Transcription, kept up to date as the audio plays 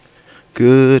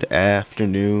Good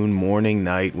afternoon, morning,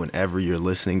 night, whenever you're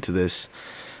listening to this.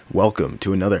 Welcome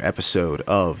to another episode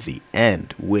of The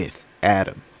End with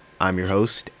Adam. I'm your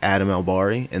host, Adam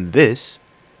Elbari, and this,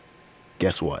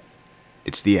 guess what?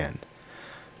 It's the end.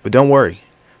 But don't worry,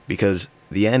 because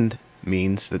the end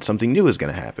means that something new is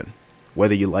going to happen,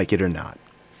 whether you like it or not.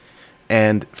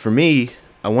 And for me,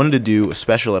 I wanted to do a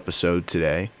special episode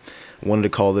today. I wanted to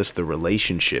call this the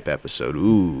Relationship episode.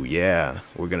 Ooh, yeah,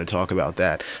 we're going to talk about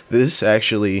that. This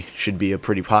actually should be a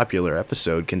pretty popular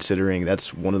episode considering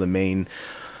that's one of the main,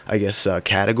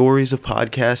 categories of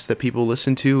podcasts that people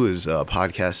listen to is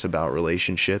podcasts about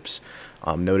relationships.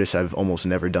 Notice I've almost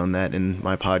never done that in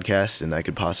my podcast, and that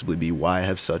could possibly be why I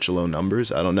have such low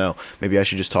numbers. I don't know. Maybe I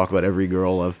should just talk about every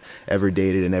girl I've ever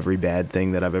dated and every bad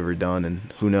thing that I've ever done,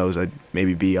 and who knows, I'd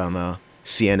maybe be on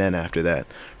CNN after that,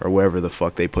 or wherever the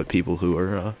fuck they put people who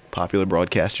are popular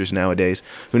broadcasters nowadays.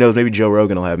 Who knows, maybe Joe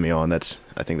Rogan will have me on. I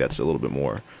think that's a little bit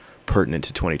more pertinent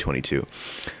to 2022.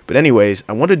 But anyways,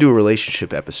 I wanted to do a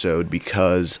relationship episode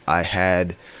because I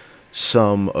had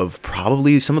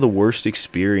probably some of the worst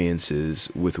experiences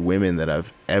with women that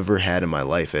I've ever had in my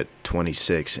life at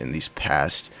 26 in these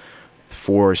past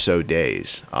 4 or so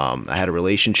days. I had a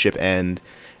relationship end,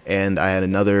 and I had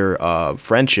another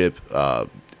friendship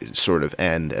sort of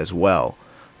end as well,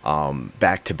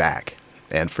 back to back,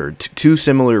 and for two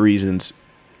similar reasons,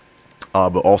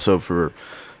 but also for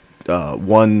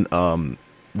one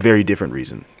very different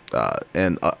reason.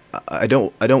 And I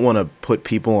don't want to put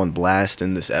people on blast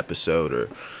in this episode, or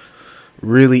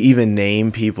really even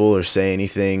name people or say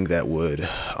anything that would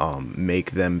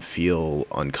make them feel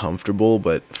uncomfortable.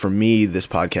 But for me, this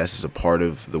podcast is a part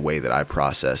of the way that I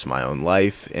process my own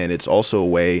life, and it's also a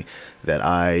way that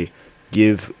I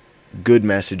give good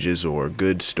messages or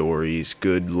good stories,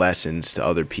 good lessons to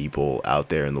other people out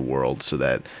there in the world so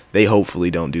that they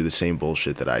hopefully don't do the same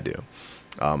bullshit that I do.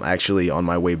 Actually, on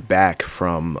my way back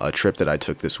from a trip that I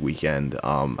took this weekend,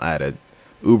 I had a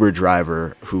Uber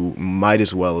driver who might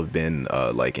as well have been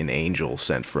like an angel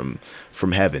sent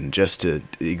from heaven, just to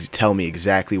tell me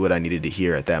exactly what I needed to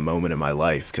hear at that moment in my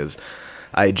life, because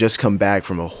I had just come back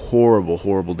from a horrible,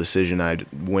 horrible decision. I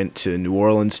went to New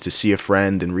Orleans to see a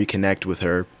friend and reconnect with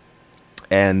her.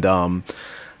 And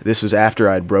this was after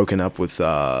I'd broken up with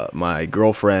my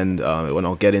girlfriend, and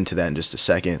I'll get into that in just a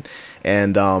second.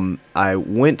 And I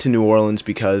went to New Orleans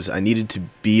because I needed to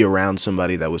be around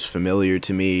somebody that was familiar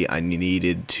to me. I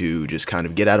needed to just kind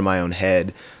of get out of my own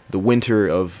head. The winter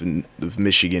of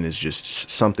Michigan is just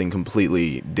something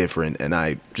completely different, and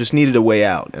I just needed a way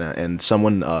out. And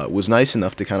someone was nice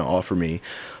enough to kind of offer me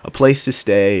a place to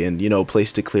stay and, a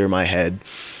place to clear my head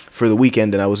for the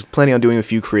weekend. And I was planning on doing a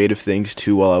few creative things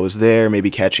too while I was there,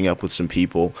 maybe catching up with some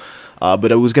people.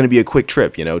 But it was going to be a quick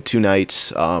trip, 2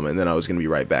 nights, and then I was going to be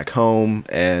right back home.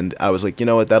 And I was like, you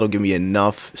know what, that'll give me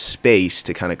enough space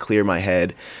to kind of clear my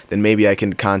head. Then maybe I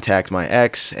can contact my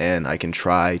ex and I can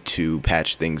try to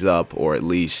patch things up, or at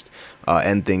least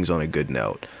end things on a good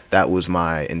note. That was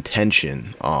my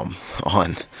intention on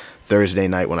Thursday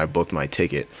night when I booked my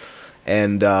ticket.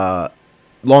 And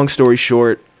long story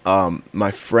short,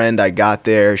 my friend, I got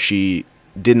there, she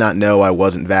did not know I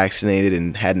wasn't vaccinated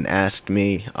and hadn't asked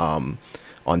me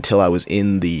until I was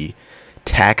in the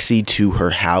taxi to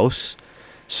her house.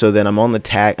 So then I'm in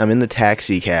the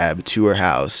taxi cab to her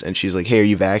house, and she's like, "Hey, are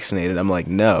you vaccinated?" I'm like,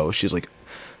 "No." She's like,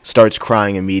 starts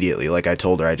crying immediately, like I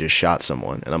told her I just shot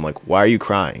someone. And I'm like, "Why are you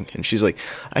crying?" And she's like,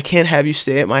 "I can't have you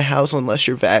stay at my house unless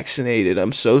you're vaccinated.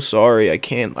 I'm so sorry. I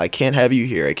can't have you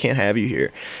here. I can't have you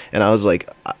here." And I was like,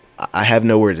 I have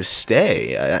nowhere to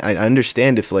stay. I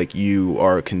understand if, like, you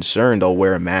are concerned, I'll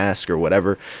wear a mask or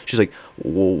whatever. She's like,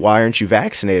 "Well, why aren't you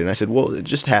vaccinated?" And I said, "Well, it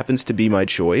just happens to be my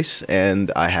choice,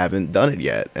 and I haven't done it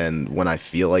yet. And when I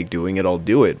feel like doing it, I'll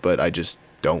do it. But I just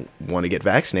don't want to get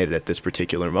vaccinated at this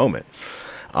particular moment."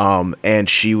 And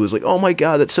she was like, "Oh my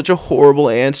God, that's such a horrible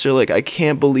answer. Like, I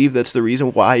can't believe that's the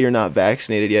reason why you're not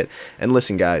vaccinated yet." And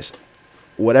listen, guys,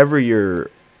 whatever your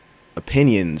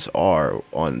opinions are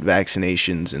on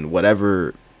vaccinations and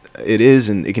whatever it is,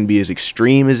 and it can be as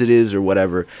extreme as it is or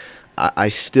whatever, I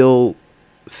still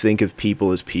think of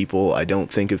people as people. I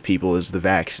don't think of people as the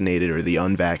vaccinated or the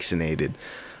unvaccinated.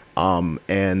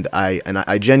 And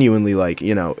I genuinely, like,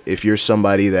 if you're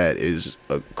somebody that is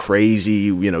a crazy,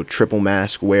 triple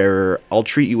mask wearer, I'll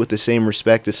treat you with the same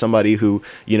respect as somebody who,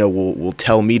 will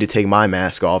tell me to take my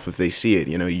mask off if they see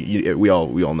it. We all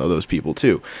know those people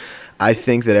too. I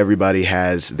think that everybody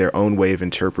has their own way of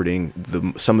interpreting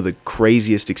some of the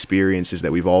craziest experiences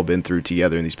that we've all been through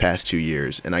together in these past 2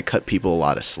 years, and I cut people a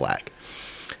lot of slack.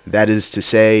 That is to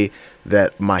say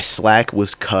that my slack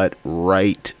was cut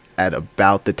right at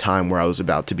about the time where I was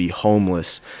about to be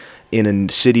homeless in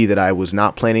a city that I was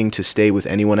not planning to stay with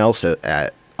anyone else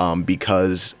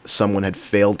because someone had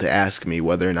failed to ask me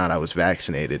whether or not I was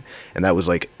vaccinated. And that was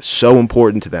like so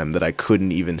important to them that I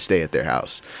couldn't even stay at their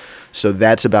house. So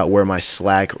that's about where my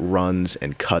slack runs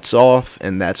and cuts off.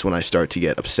 And that's when I start to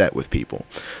get upset with people.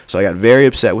 So I got very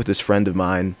upset with this friend of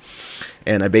mine.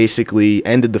 And I basically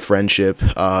ended the friendship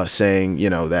saying,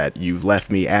 that you've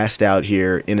left me assed out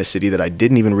here in a city that I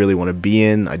didn't even really want to be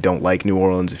in. I don't like New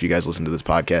Orleans. If you guys listen to this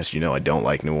podcast, I don't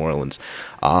like New Orleans.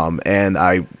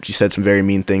 She said some very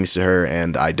mean things to her,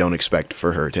 and I don't expect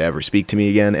for her to ever speak to me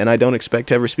again, and I don't expect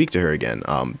to ever speak to her again.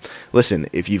 Listen,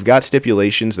 if you've got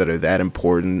stipulations that are that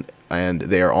important and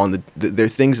they are they're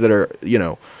things that are,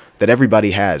 that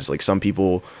everybody has, like some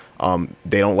people,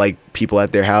 they don't like people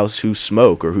at their house who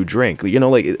smoke or who drink.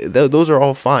 Those are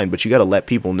all fine, but you got to let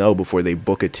people know before they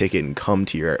book a ticket and come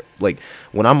to your,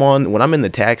 when I'm in the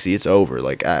taxi, it's over.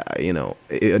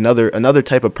 Another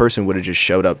type of person would have just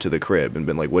showed up to the crib and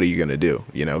been like, what are you going to do?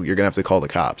 You're going to have to call the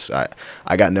cops.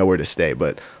 I got nowhere to stay,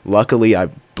 but luckily I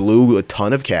blew a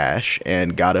ton of cash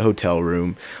and got a hotel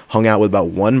room, hung out with about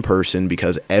one person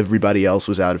because everybody else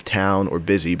was out of town or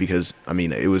busy because,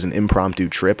 it was an impromptu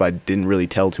trip. I didn't really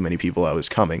tell too many people I was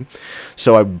coming.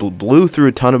 So I blew through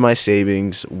a ton of my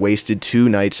savings, wasted 2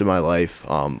 nights of my life,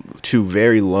 2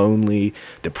 very lonely,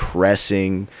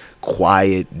 depressing,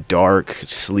 quiet, dark,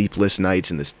 sleepless nights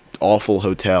in this awful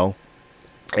hotel.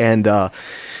 And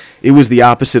it was the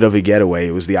opposite of a getaway.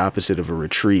 It was the opposite of a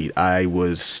retreat. I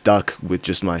was stuck with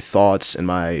just my thoughts and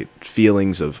my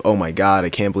feelings of, oh my God,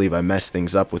 I can't believe I messed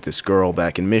things up with this girl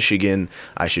back in Michigan.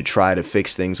 I should try to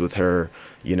fix things with her.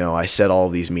 I said all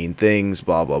these mean things,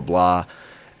 blah, blah, blah.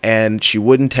 And she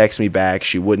wouldn't text me back.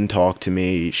 She wouldn't talk to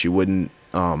me. She wouldn't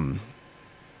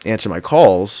answer my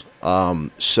calls.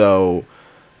 So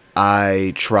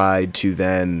I tried to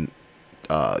then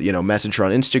message her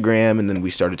on Instagram, and then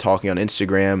we started talking on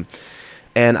Instagram,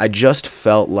 and I just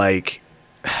felt like,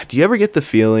 do you ever get the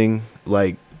feeling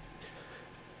like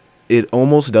it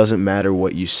almost doesn't matter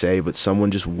what you say, but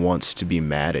someone just wants to be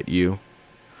mad at you?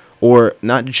 Or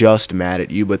not just mad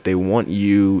at you, but they want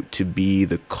you to be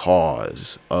the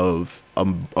cause of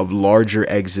a larger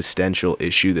existential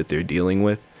issue that they're dealing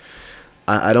with.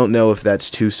 I don't know if that's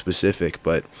too specific,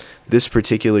 but this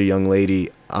particular young lady,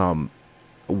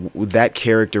 that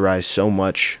characterized so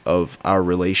much of our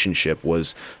relationship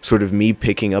was sort of me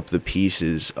picking up the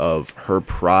pieces of her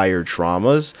prior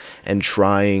traumas and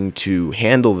trying to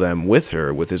handle them with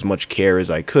her with as much care as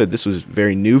I could. This was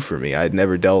very new for me. I had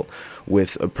never dealt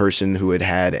with a person who had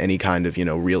had any kind of,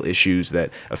 real issues that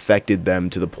affected them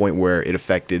to the point where it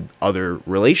affected other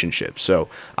relationships. So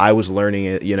I was learning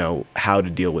it, how to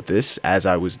deal with this as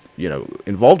I was,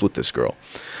 involved with this girl.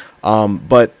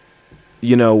 But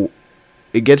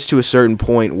it gets to a certain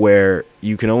point where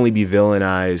you can only be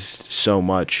villainized so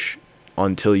much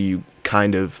until you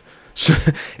kind of,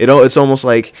 it's almost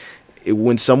like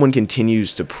when someone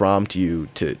continues to prompt you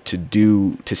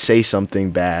to say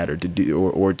something bad or to do,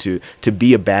 or to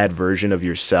be a bad version of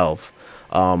yourself,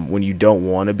 when you don't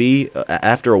want to be,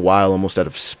 after a while, almost out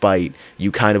of spite,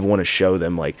 you kind of want to show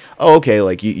them like, oh, okay,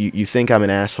 like you think I'm an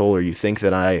asshole, or you think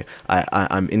that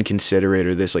I'm inconsiderate,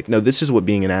 or this, like, no, this is what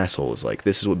being an asshole is like.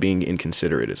 This is what being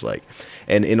inconsiderate is like.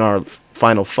 And in our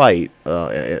final fight,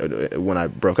 when I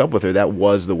broke up with her, that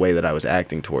was the way that I was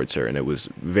acting towards her, and it was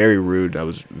very rude. And I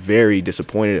was very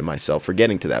disappointed in myself for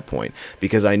getting to that point,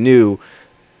 because I knew,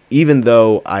 even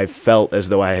though I felt as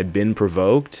though I had been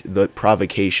provoked, the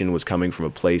provocation was coming from a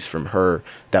place from her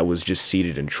that was just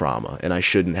seated in trauma. And I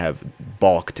shouldn't have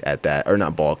balked at that, or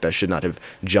not balked, I should not have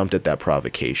jumped at that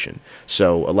provocation.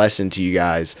 So a lesson to you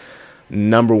guys: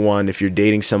 number one, if you're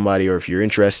dating somebody or if you're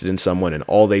interested in someone and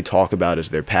all they talk about is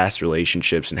their past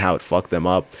relationships and how it fucked them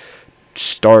up,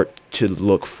 start to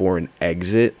look for an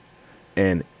exit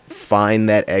and find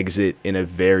that exit in a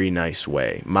very nice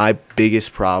way. My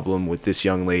biggest problem with this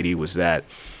young lady was that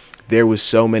there was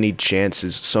so many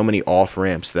chances, so many off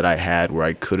ramps that I had where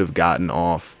I could have gotten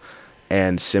off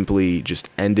and simply just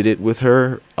ended it with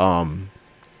her,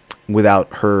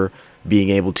 without her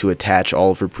being able to attach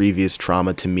all of her previous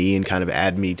trauma to me and kind of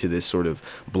add me to this sort of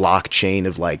blockchain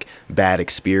of like bad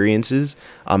experiences.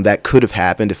 That could have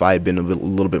happened if I had been a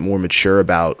little bit more mature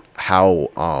about how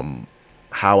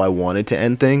I wanted to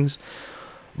end things.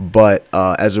 But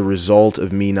as a result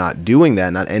of me not doing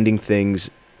that, not ending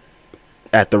things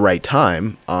at the right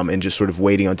time, and just sort of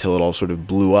waiting until it all sort of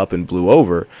blew up and blew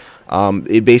over,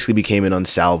 it basically became an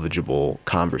unsalvageable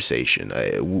conversation.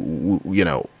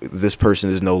 This person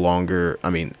is no longer,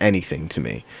 anything to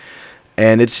me.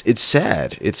 And it's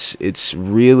sad. It's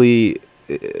really,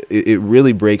 it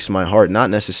really breaks my heart, not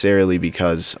necessarily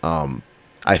because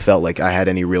I felt like I had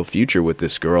any real future with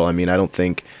this girl. I mean, I don't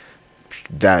think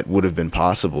that would have been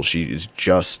possible. She is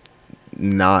just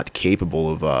not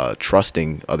capable of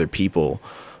trusting other people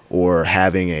or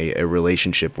having a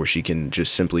relationship where she can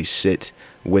just simply sit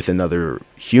with another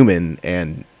human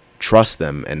and trust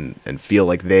them and feel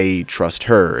like they trust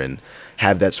her and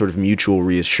have that sort of mutual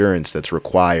reassurance that's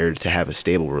required to have a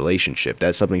stable relationship.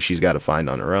 That's something she's got to find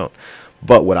on her own.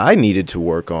 But what I needed to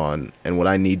work on and what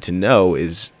I need to know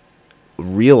is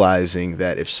realizing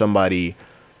that if somebody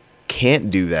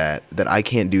can't do that, that I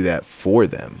can't do that for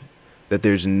them. That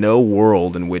there's no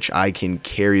world in which I can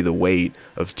carry the weight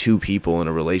of two people in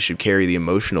a relationship, carry the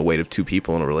emotional weight of two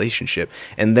people in a relationship.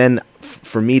 And then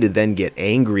for me to then get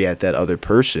angry at that other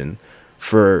person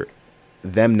for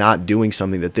them not doing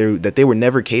something that they were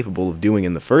never capable of doing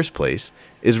in the first place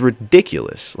is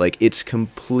ridiculous. Like, it's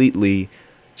completely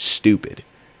stupid.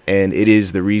 And it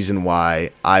is the reason why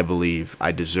I believe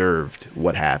I deserved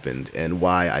what happened and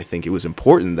why I think it was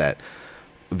important that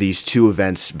these two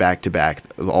events back to back,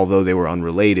 although they were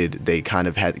unrelated, they kind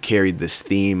of had carried this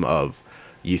theme of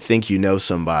you think you know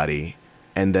somebody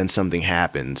and then something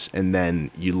happens and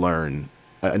then you learn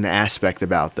an aspect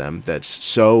about them that's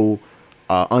so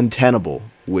untenable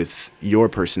with your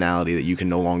personality that you can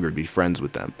no longer be friends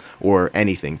with them or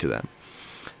anything to them.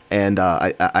 And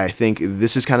I think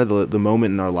this is kind of the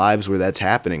moment in our lives where that's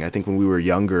happening. I think when we were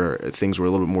younger, things were a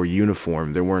little bit more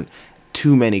uniform. There weren't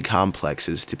too many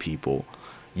complexes to people.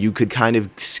 You could kind of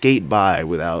skate by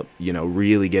without,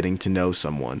 really getting to know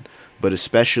someone. But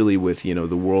especially with,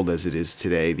 the world as it is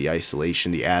today, the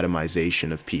isolation, the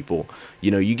atomization of people,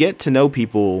 you get to know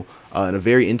people in a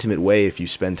very intimate way if you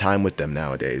spend time with them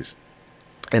nowadays.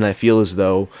 And I feel as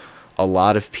though a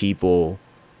lot of people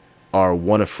are,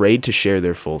 one, afraid to share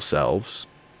their full selves,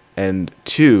 and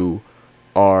two,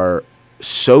 are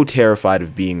so terrified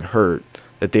of being hurt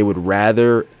that they would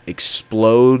rather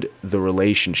explode the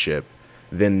relationship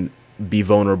than be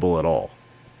vulnerable at all.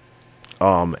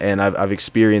 And I've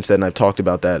experienced that, and I've talked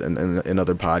about that in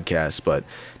other podcasts, but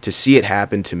to see it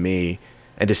happen to me,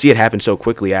 and to see it happen so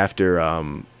quickly after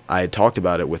I had talked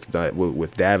about it with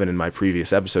Davin in my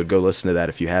previous episode. Go listen to that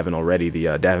if you haven't already, the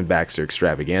Davin Baxter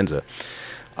extravaganza.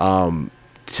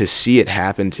 To see it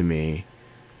happen to me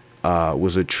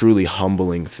was a truly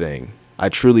humbling thing. I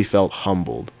truly felt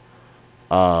humbled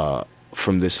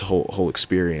from this whole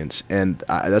experience, and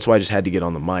that's why I just had to get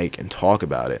on the mic and talk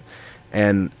about it.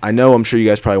 And I'm sure you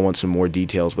guys probably want some more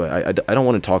details, but I don't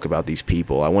want to talk about these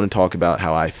people. I want to talk about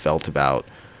how I felt about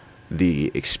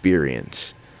the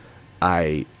experience.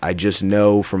 I just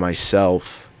know for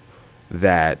myself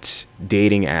that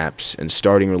dating apps and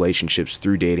starting relationships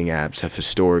through dating apps have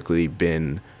historically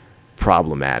been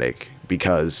problematic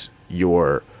because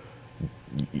you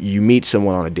meet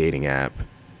someone on a dating app,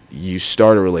 you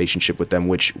start a relationship with them,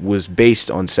 which was based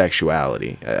on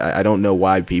sexuality. I don't know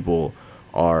why people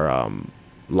are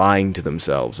lying to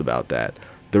themselves about that.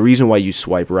 The reason why you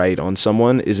swipe right on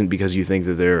someone isn't because you think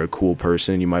that they're a cool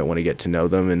person and you might want to get to know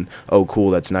them and, oh, cool,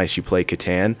 that's nice, you play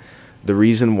Catan. The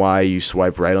reason why you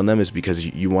swipe right on them is because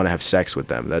you want to have sex with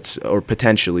them. Or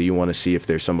potentially you want to see if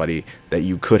there's somebody that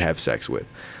you could have sex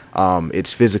with.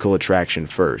 It's physical attraction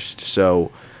first. So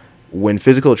when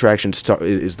physical attraction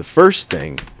is the first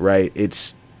thing, right,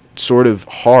 it's sort of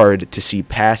hard to see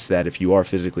past that if you are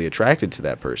physically attracted to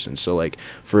that person. So, like,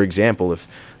 for example, if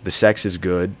the sex is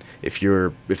good, if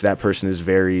that person is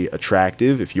very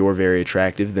attractive, if you're very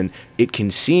attractive, then it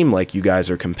can seem like you guys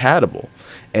are compatible,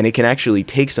 and it can actually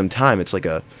take some time. It's like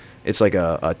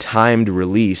a timed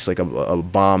release, like a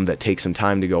bomb that takes some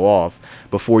time to go off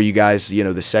before you guys,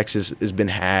 the sex has been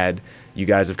had. You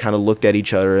guys have kind of looked at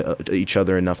each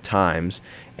other enough times,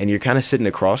 and you're kind of sitting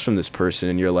across from this person,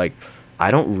 and you're like, I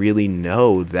don't really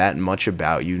know that much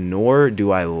about you, nor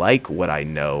do I like what I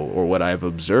know or what I've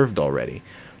observed already.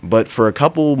 But for a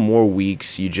couple more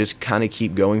weeks, you just kind of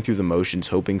keep going through the motions,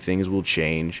 hoping things will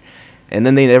change, and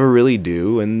then they never really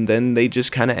do, and then they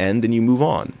just kind of end, and you move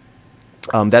on.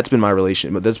 That's been my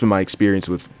experience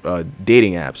with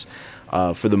dating apps.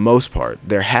 For the most part,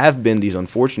 there have been these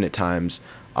unfortunate times,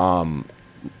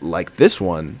 like this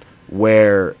one,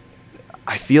 where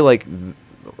I feel like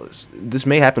this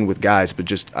may happen with guys, but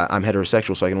just I'm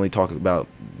heterosexual, so I can only talk about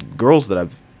girls that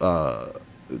I've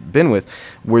been with,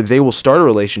 where they will start a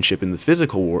relationship in the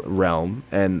physical realm,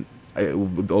 and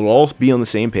it'll all be on the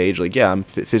same page. Like, yeah, I'm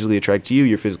physically attracted to you,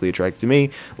 you're physically attracted to me,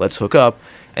 let's hook up.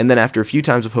 And then after a few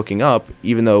times of hooking up,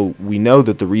 even though we know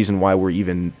that the reason why we're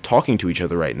even talking to each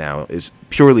other right now is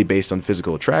purely based on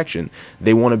physical attraction,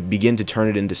 they want to begin to turn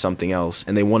it into something else,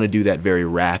 and they want to do that very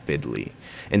rapidly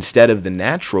instead of the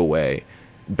natural way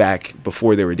back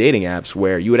before there were dating apps,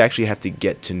 where you would actually have to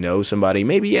get to know somebody.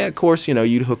 Maybe, yeah, of course,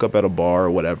 you'd hook up at a bar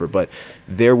or whatever, but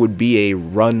there would be a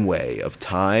runway of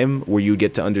time where you'd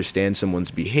get to understand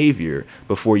someone's behavior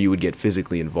before you would get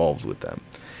physically involved with them.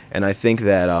 And I think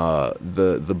that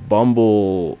the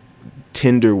Bumble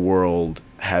Tinder world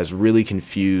has really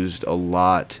confused a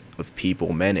lot of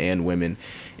people, men and women,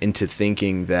 into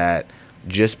thinking that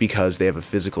just because they have a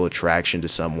physical attraction to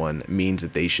someone means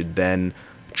that they should then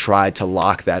try to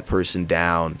lock that person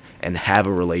down and have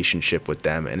a relationship with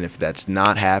them. And if that's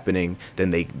not happening,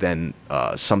 then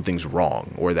something's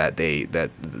wrong, or that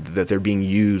they're being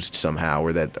used somehow,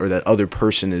 or that other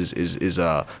person is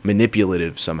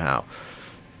manipulative somehow.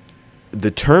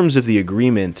 The terms of the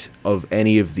agreement of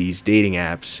any of these dating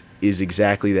apps is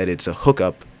exactly that. It's a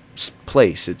hookup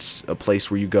place. It's a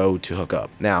place where you go to hook up.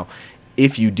 Now,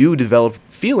 if you do develop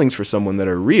feelings for someone that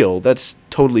are real, that's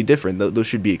totally different. Those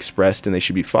should be expressed and they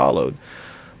should be followed.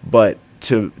 But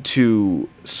to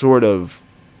sort of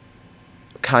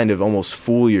kind of almost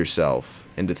fool yourself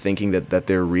into thinking that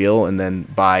they're real, and then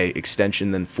by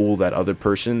extension then fool that other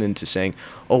person into saying,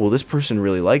 oh, well, this person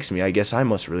really likes me, I guess I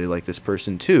must really like this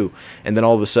person too. And then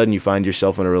all of a sudden you find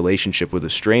yourself in a relationship with a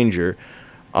stranger.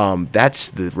 That's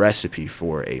the recipe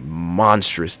for a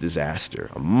monstrous disaster.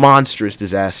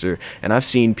 And I've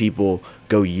seen people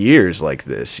go years like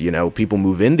this. People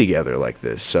move in together like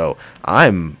this. So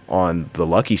I'm on the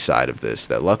lucky side of this,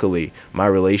 that luckily my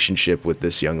relationship with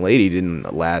this young lady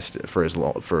didn't last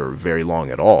for very long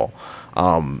at all.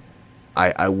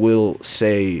 I will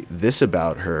say this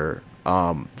about her.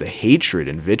 The hatred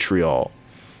and vitriol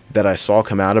that I saw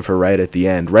come out of her right at the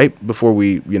end, right before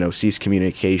we, ceased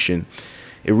communication,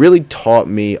 it really taught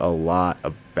me a lot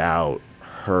about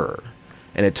her.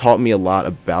 And it taught me a lot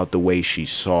about the way she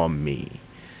saw me.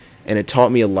 And it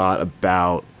taught me a lot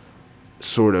about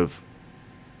sort of,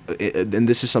 and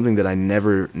this is something that I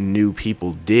never knew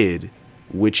people did,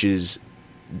 which is,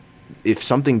 if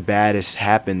something bad has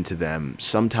happened to them,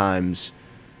 sometimes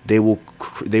they will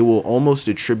almost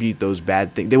attribute those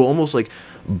bad things. They will almost like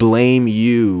blame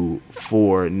you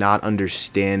for not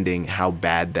understanding how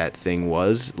bad that thing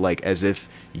was, like as if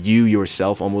you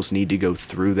yourself almost need to go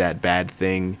through that bad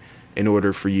thing in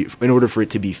order for it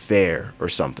to be fair or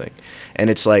something. And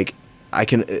it's like,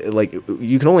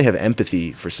 you can only have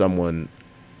empathy for someone,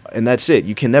 and that's it.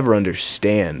 You can never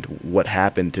understand what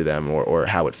happened to them or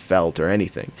how it felt or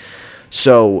anything.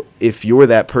 So if you're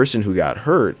that person who got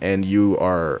hurt and you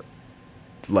are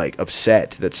like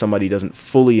upset that somebody doesn't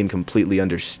fully and completely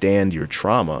understand your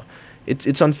trauma,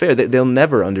 it's unfair. They'll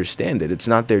never understand it. It's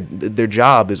not their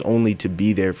job is only to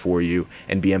be there for you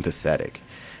and be empathetic.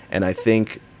 And I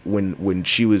think when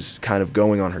she was kind of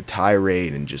going on her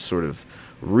tirade and just sort of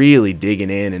really digging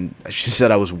in, and she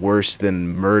said I was worse than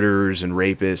murderers and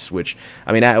rapists, which,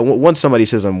 I mean, once somebody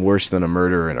says I'm worse than a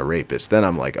murderer and a rapist, then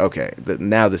I'm like, okay,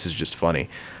 now this is just funny.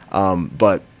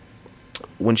 But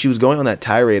when she was going on that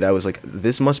tirade, I was like,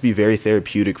 this must be very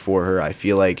therapeutic for her. I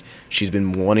feel like she's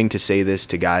been wanting to say this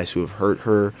to guys who have hurt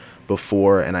her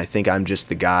before, and I think I'm just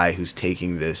the guy who's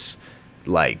taking this,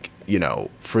 like,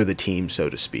 for the team, so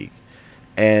to speak.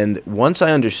 And once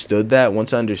I understood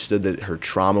that her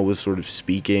trauma was sort of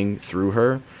speaking through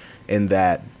her, and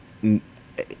that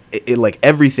it like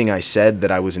everything I said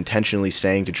that I was intentionally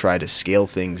saying to try to scale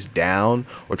things down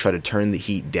or try to turn the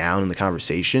heat down in the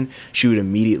conversation, she would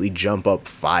immediately jump up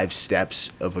 5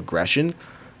 steps of aggression.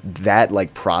 That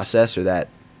like process or that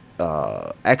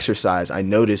exercise I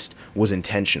noticed was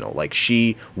intentional. Like,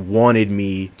 she wanted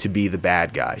me to be the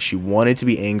bad guy. She wanted to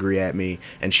be angry at me,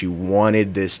 and she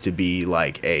wanted this to be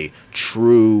like a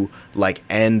true, like,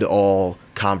 end all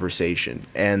conversation.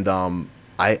 And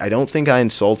I don't think I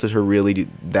insulted her really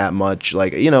that much.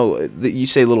 Like, you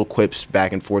say little quips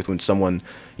back and forth when someone,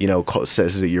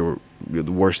 says that you're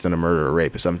worse than a murderer or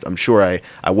rapist. I'm sure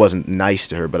I wasn't nice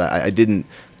to her, but I didn't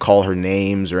call her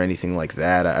names or anything like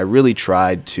that. I really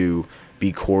tried to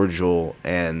be cordial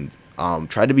and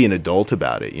tried to be an adult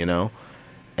about it,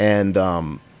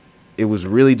 And it was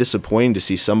really disappointing to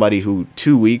see somebody who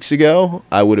 2 weeks ago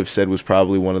I would have said was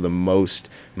probably one of the most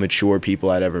mature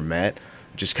people I'd ever met,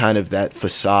 just kind of that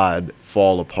facade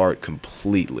fall apart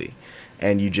completely.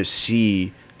 And you just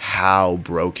see how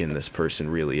broken this person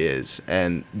really is,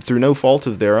 and through no fault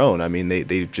of their own. I mean,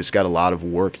 they've just got a lot of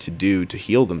work to do to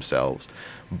heal themselves.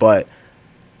 But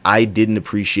I didn't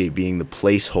appreciate being the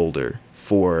placeholder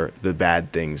for the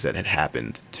bad things that had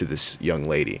happened to this young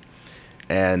lady.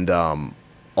 And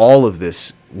all of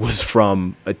this was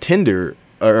from a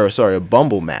a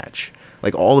Bumble match.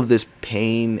 Like all of this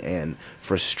pain and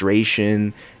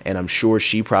frustration, and I'm sure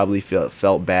she probably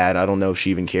felt bad. I don't know if she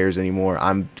even cares anymore.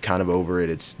 I'm kind of over it.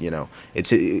 It's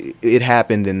it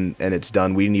happened and it's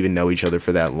done. We didn't even know each other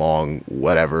for that long,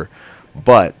 whatever.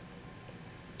 But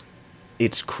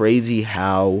it's crazy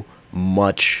how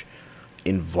much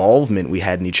involvement we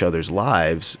had in each other's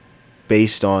lives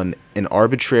based on an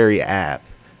arbitrary app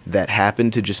that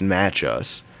happened to just match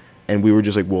us. And we were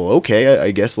just like, well, okay,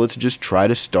 I guess let's just try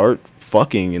to start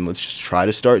fucking and let's just try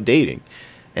to start dating.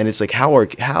 And it's like, how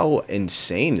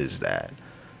insane is that?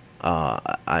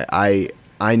 I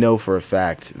know for a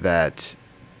fact that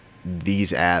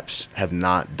these apps have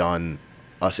not done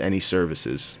us any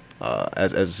services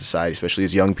as a society, especially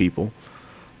as young people.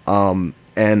 And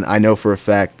I know for a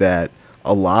fact that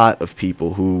a lot of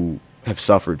people who have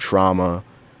suffered trauma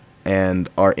and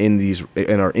are in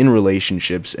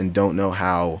relationships and don't know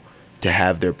how to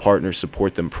have their partner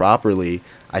support them properly,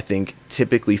 I think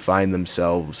typically find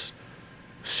themselves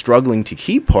struggling to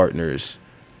keep partners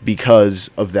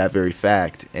because of that very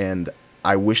fact. And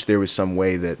I wish there was some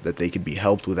way that they could be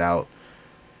helped without,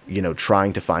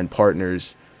 trying to find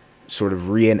partners, sort of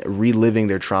reliving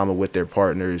their trauma with their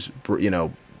partners,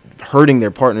 hurting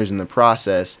their partners in the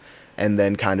process, and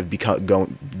then kind of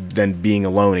then being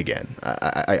alone again.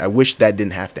 I wish that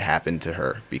didn't have to happen to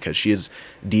her, because she is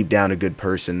deep down a good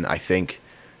person, I think.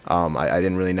 I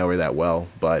didn't really know her that well,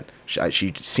 but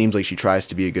she seems like she tries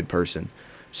to be a good person.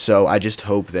 So I just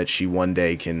hope that she one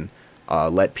day can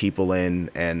let people in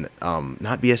and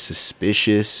not be as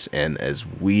suspicious and as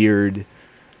weird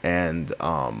and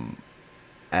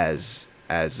as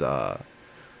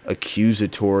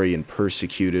accusatory and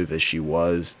persecutive as she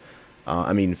was.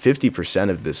 50%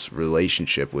 of this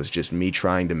relationship was just me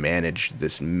trying to manage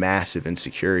this massive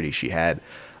insecurity she had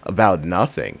about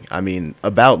nothing.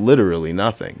 About literally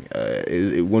nothing.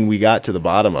 When we got to the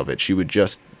bottom of it, she would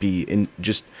just be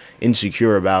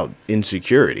insecure about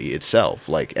insecurity itself,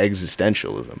 like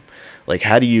existentialism. Like,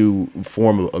 how do you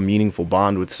form a meaningful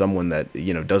bond with someone that,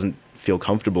 doesn't feel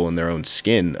comfortable in their own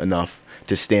skin enough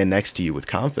to stand next to you with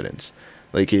confidence?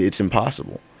 Like, it's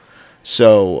impossible.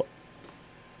 So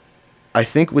I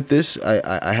think with this,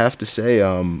 I have to say,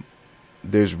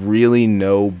 there's really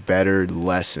no better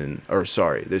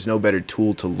there's no better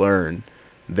tool to learn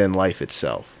than life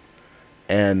itself.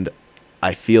 And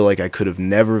I feel like I could have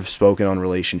never have spoken on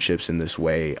relationships in this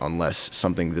way unless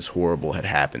something this horrible had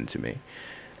happened to me.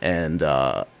 And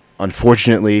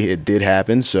unfortunately, it did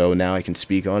happen, so now I can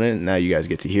speak on it, and now you guys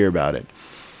get to hear about it.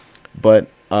 But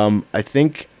I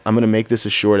think I'm going to make this a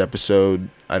short episode.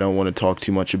 I don't want to talk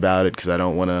too much about it because I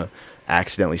don't want to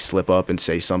accidentally slip up and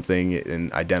say something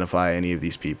and identify any of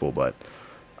these people. But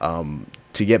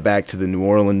to get back to the New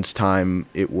Orleans time,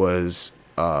 it was,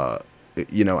 I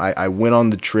went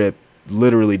on the trip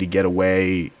literally to get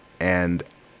away, and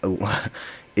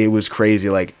it was crazy,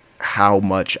 like, how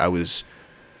much I was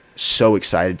so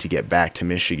excited to get back to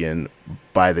Michigan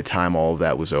by the time all of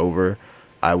that was over.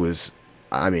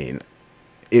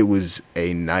 It was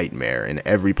a nightmare in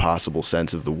every possible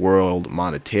sense of the world.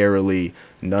 Monetarily,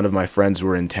 none of my friends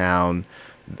were in town.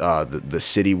 The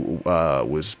city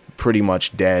was pretty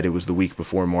much dead. It was the week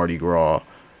before Mardi Gras.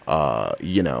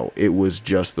 It was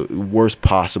just the worst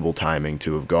possible timing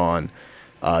to have gone.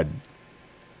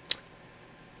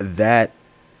 That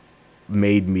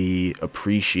made me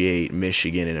appreciate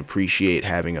Michigan and appreciate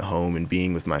having a home and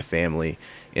being with my family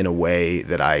in a way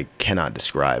that I cannot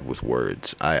describe with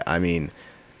words.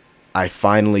 I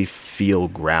finally feel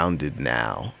grounded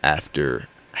now after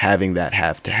having that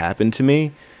have to happen to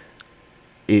me.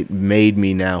 It made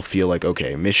me now feel like,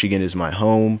 okay, Michigan is my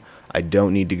home. I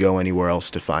don't need to go anywhere else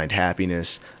to find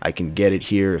happiness. I can get it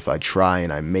here if I try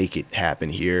and I make it happen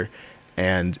here.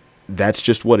 And that's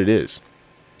just what it is.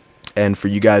 And for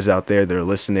you guys out there that are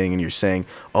listening and you're saying,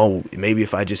 oh, maybe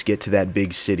if I just get to that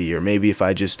big city, or maybe if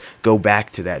I just go back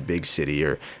to that big city,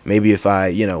 or maybe if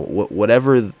I,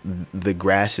 whatever the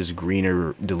grass is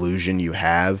greener delusion you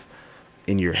have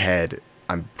in your head,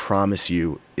 I promise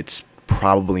you it's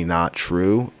probably not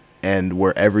true. And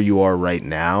wherever you are right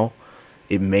now,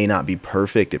 it may not be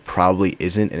perfect. It probably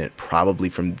isn't. And it probably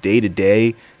from day to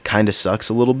day kind of sucks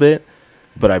a little bit.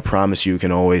 But I promise you it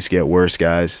can always get worse,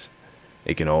 guys.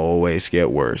 It can always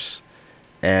get worse.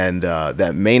 And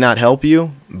that may not help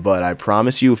you, but I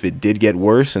promise you if it did get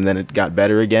worse and then it got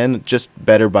better again, just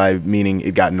better by meaning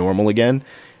it got normal again,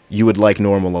 you would like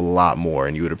normal a lot more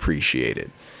and you would appreciate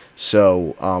it.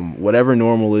 So whatever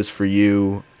normal is for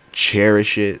you,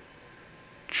 cherish it,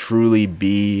 truly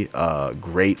be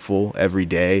grateful every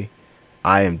day.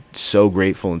 I am so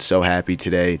grateful and so happy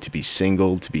today to be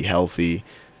single, to be healthy,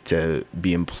 to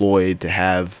be employed, to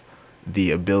have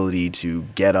the ability to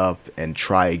get up and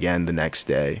try again the next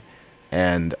day.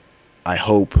 And I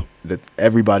hope that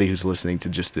everybody who's listening to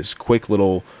just this quick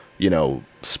little,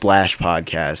 splash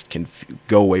podcast can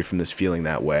go away from this feeling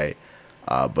that way.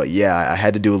 But yeah, I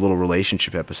had to do a little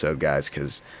relationship episode, guys,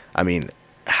 because I mean,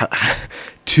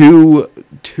 two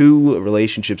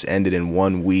relationships ended in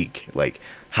 1 week. Like,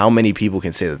 how many people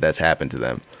can say that that's happened to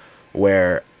them?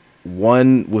 Where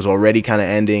one was already kind of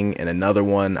ending, and another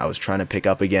one I was trying to pick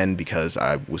up again because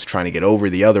I was trying to get over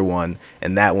the other one,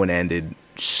 and that one ended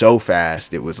so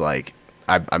fast. It was like,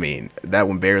 I mean, that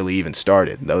one barely even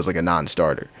started. That was like a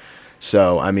non-starter.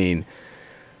 So I mean,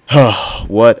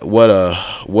 what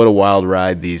a wild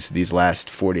ride these last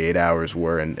 48 hours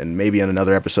were, and maybe on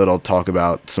another episode I'll talk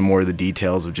about some more of the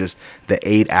details of just the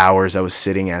 8 hours I was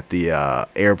sitting at the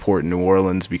airport in New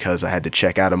Orleans because I had to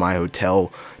check out of my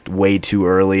hotel way too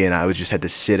early, and I was just had to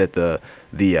sit at the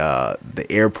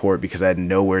airport because I had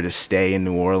nowhere to stay in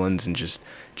New Orleans, and just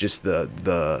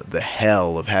the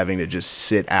hell of having to just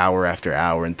sit hour after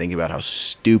hour and think about how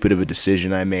stupid of a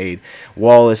decision I made,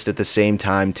 whilst at the same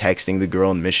time texting the girl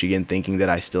in Michigan thinking that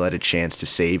I still had a chance to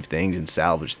save things and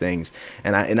salvage things.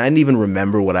 And I didn't even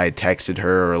remember what I had texted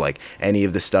her or like any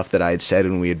of the stuff that I had said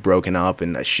when we had broken up,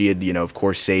 and she had, of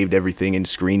course, saved everything and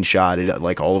screenshotted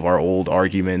like all of our old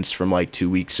arguments from like 2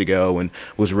 weeks ago and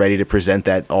was ready to present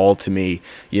that all to me.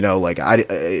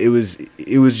 It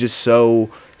was just so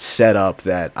set up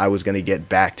that I was going to get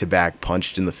back-to-back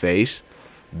punched in the face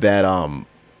that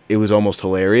it was almost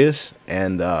hilarious,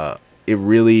 and it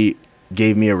really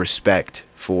gave me a respect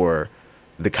for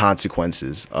the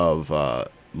consequences of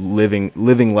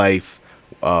living life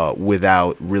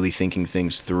without really thinking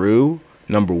things through,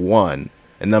 number one,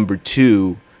 and number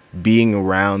two, being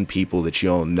around people that you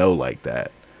don't know like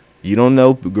that. You don't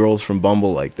know girls from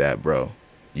Bumble like that, bro.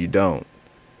 You don't.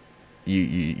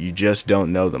 You just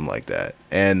don't know them like that,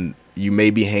 and you may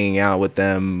be hanging out with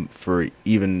them for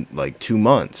even like 2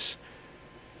 months,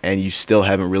 and you still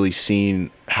haven't really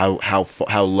seen how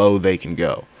low they can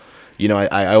go.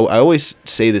 I always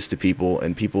say this to people,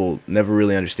 and people never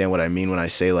really understand what I mean when I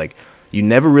say, like, you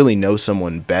never really know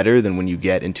someone better than when you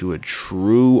get into a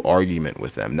true argument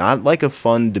with them. Not like a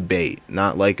fun debate,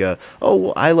 not like oh,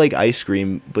 well, I like ice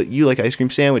cream, but you like ice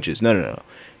cream sandwiches. No.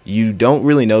 You don't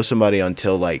really know somebody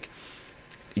until, like,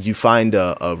 you find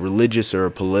a religious or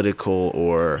a political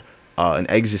or an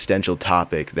existential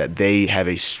topic that they have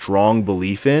a strong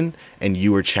belief in, and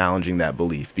you are challenging that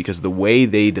belief, because the way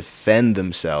they defend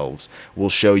themselves will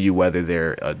show you whether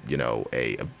they're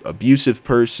a abusive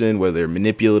person, whether they're a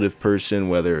manipulative person,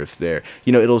 whether if they're,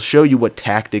 it'll show you what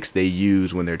tactics they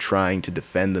use when they're trying to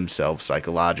defend themselves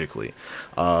psychologically,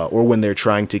 or when they're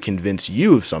trying to convince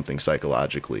you of something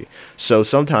psychologically. So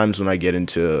sometimes when I get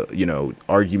into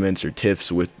arguments or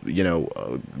tiffs with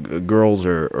girls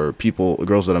or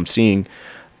girls that I'm seeing,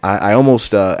 I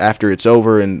almost after it's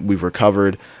over and we've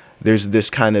recovered, there's this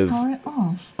kind of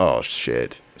oh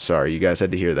shit, sorry, you guys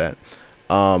had to hear that.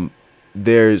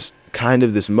 There's kind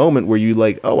of this moment where you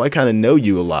like, oh, I kind of know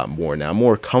you a lot more now. I'm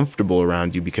more comfortable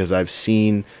around you because I've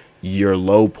seen your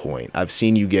low point. I've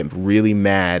seen you get really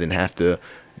mad and have to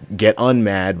get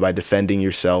unmad by defending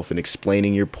yourself and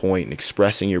explaining your point and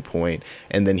expressing your point,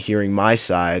 and then hearing my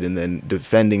side and then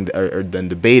defending or then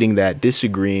debating that,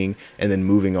 disagreeing, and then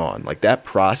moving on. Like, that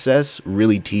process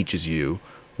really teaches you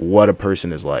what a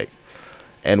person is like.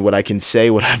 And what I can say,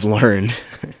 what I've learned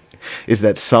is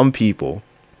that some people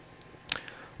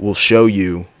will show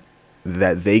you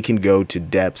that they can go to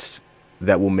depths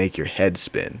that will make your head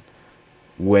spin,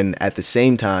 when at the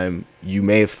same time you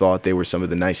may have thought they were some of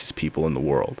the nicest people in the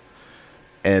world.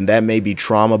 And that may be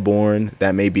trauma born,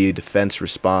 that may be a defense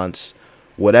response,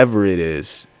 whatever it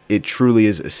is, it truly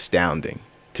is astounding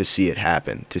to see it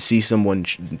happen, to see someone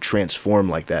transform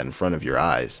like that in front of your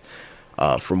eyes,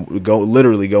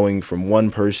 literally going from one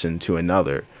person to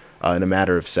another in a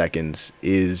matter of seconds,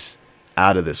 is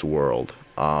out of this world.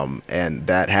 And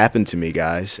that happened to me,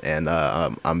 guys, and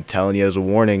I'm telling you as a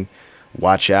warning,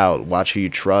 watch out, watch who you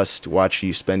trust, watch who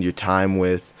you spend your time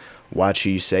with, watch who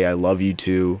you say I love you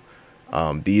to.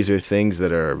 These are things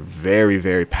that are very,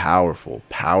 very powerful.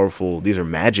 These are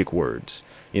magic words.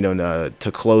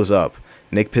 To close up,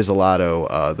 Nick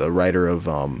Pizzolatto, the writer of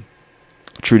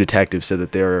True Detective, said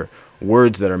that there are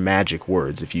words that are magic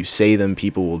words. If you say them,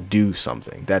 people will do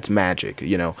something. That's magic,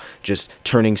 just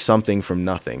turning something from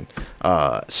nothing.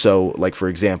 So, like, for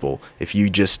example, if you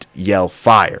just yell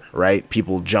fire, right,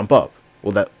 people jump up.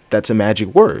 Well, that's a magic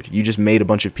word. You just made a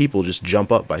bunch of people just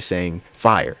jump up by saying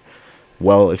fire.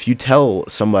 Well, if you tell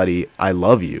somebody I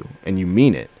love you and you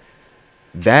mean it,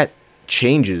 that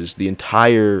changes the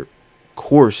entire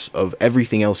course of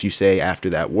everything else you say after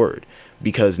that word,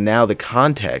 because now the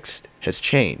context has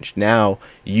changed. Now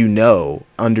you know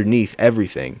underneath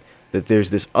everything that there's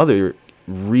this other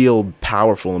real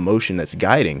powerful emotion that's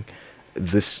guiding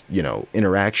this,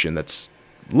 interaction, that's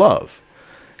love.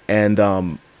 And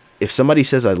if somebody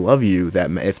says I love you,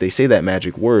 that if they say that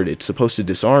magic word, it's supposed to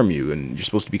disarm you and you're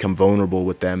supposed to become vulnerable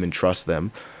with them and trust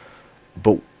them.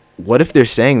 But what if they're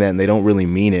saying that and they don't really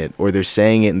mean it, or they're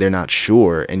saying it and they're not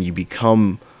sure, and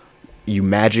you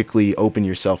magically open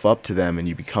yourself up to them and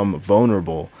you become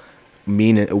vulnerable.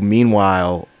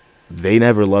 Meanwhile, they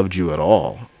never loved you at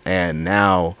all. And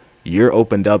now you're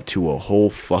opened up to a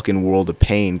whole fucking world of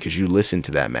pain because you listened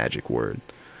to that magic word.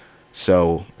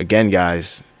 So again,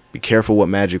 guys, be careful what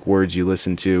magic words you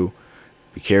listen to.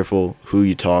 Be careful who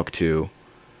you talk to.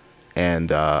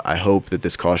 And I hope that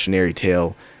this cautionary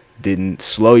tale didn't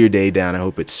slow your day down. I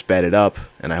hope it sped it up,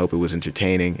 and I hope it was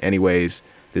entertaining. Anyways,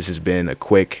 this has been a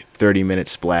quick 30-minute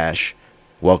splash.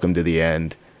 Welcome to the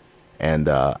end, and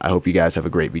I hope you guys have a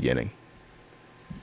great beginning.